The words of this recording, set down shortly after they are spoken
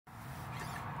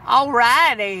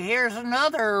Alrighty, here's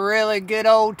another really good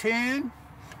old tune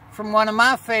from one of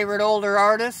my favorite older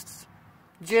artists,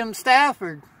 Jim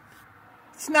Stafford.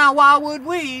 It's not Wildwood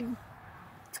Weed.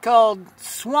 It's called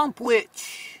Swamp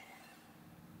Witch.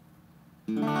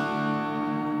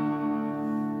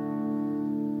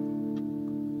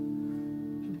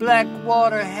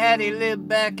 Blackwater Hattie lived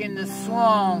back in the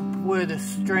swamp where the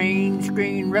strange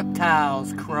green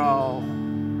reptiles crawl.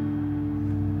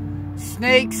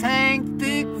 Snakes hang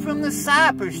thick from the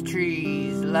cypress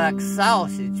trees like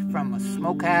sausage from a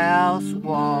smokehouse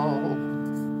wall.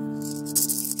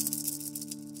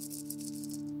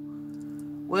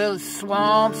 Well, the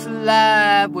swamp's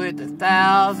alive with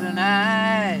 1,000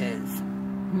 eyes,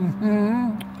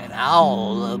 and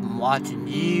all of them watching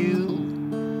you.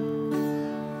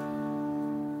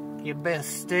 You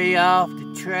best stay off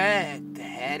the track, the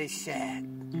Hattie Shack,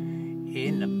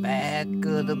 in the back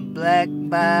of the Black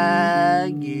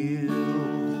Bayou.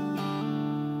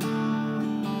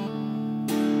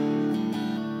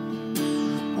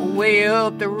 Way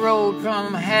up the road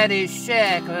from Hattie's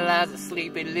Shack lies a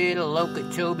sleepy little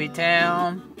Okeechobee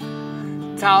town.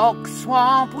 Talk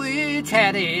Swamp Witch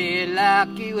Hattie, lock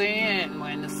you in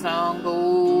when the sun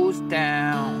goes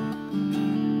down.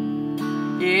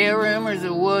 Yeah, rumors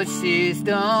of what she's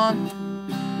done,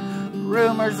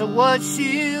 rumors of what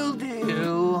she'll do.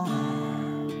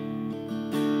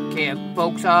 Kept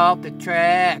folks off the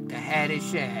track, the Hattie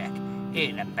Shack,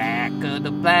 in the back of the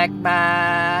Black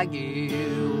Bayou.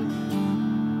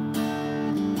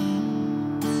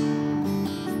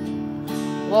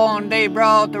 One day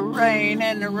brought the rain,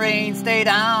 and the rain stayed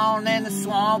on, and the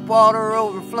swamp water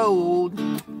overflowed.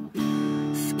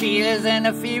 Skiers and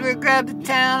the fever grabbed the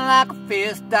town like a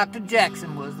fist. Dr.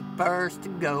 Jackson was the first to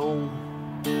go.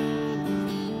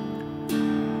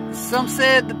 Some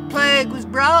said the plague was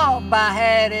brought by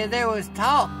Hattie. There was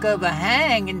talk of a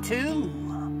hanging too.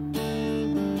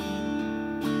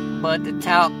 But the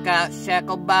talk got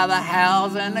shackled by the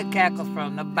howls and the cackles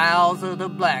from the bowels of the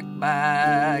Black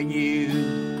Bayou.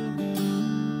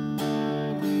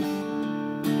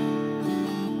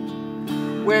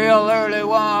 Well, early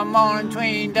one morning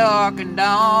between dark and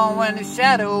dawn, when the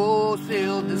shadows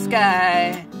filled the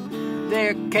sky,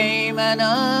 there came an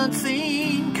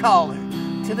unseen caller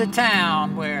to the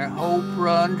town where hope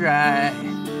run dry.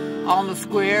 On the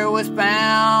square was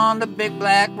found a big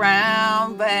black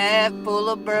round vat full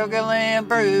of burgling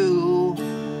brew.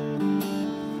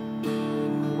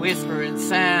 Whispering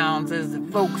sounds as the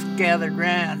folks gathered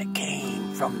round. It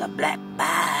came from the Black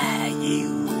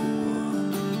Bayou.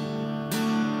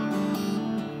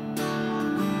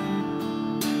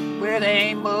 Where there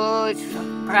ain't much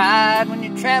pride when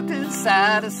you're trapped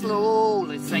inside a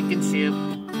slowly sinking ship.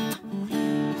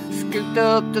 Scooped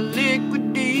up the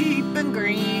liquid deep and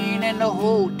green, and the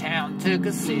whole town took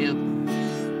a sip.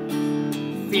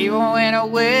 Fever went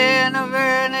away, and the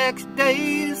very next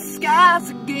day the skies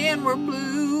again were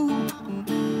blue.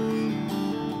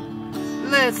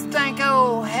 Let's thank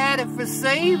old Hattie for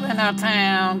saving our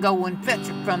town. Go and fetch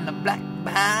her from the Black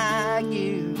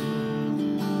Bayou.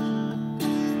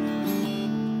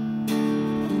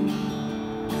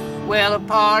 Well, a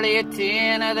party of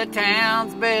 10 of the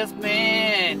town's best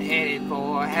men headed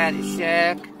for Hattie's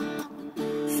Shack.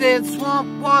 Said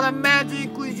swamp water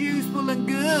magic was useful and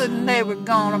good, and they were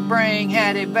gonna bring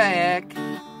Hattie back.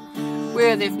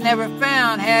 Well, they've never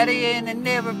found Hattie, and they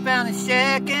never found the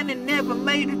shack, and they never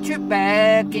made a trip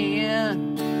back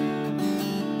in.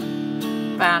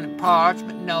 Found a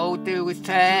parchment note that was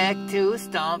tacked to a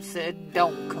stump, said,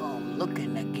 "Don't come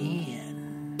looking again."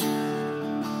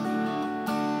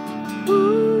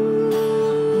 Ooh.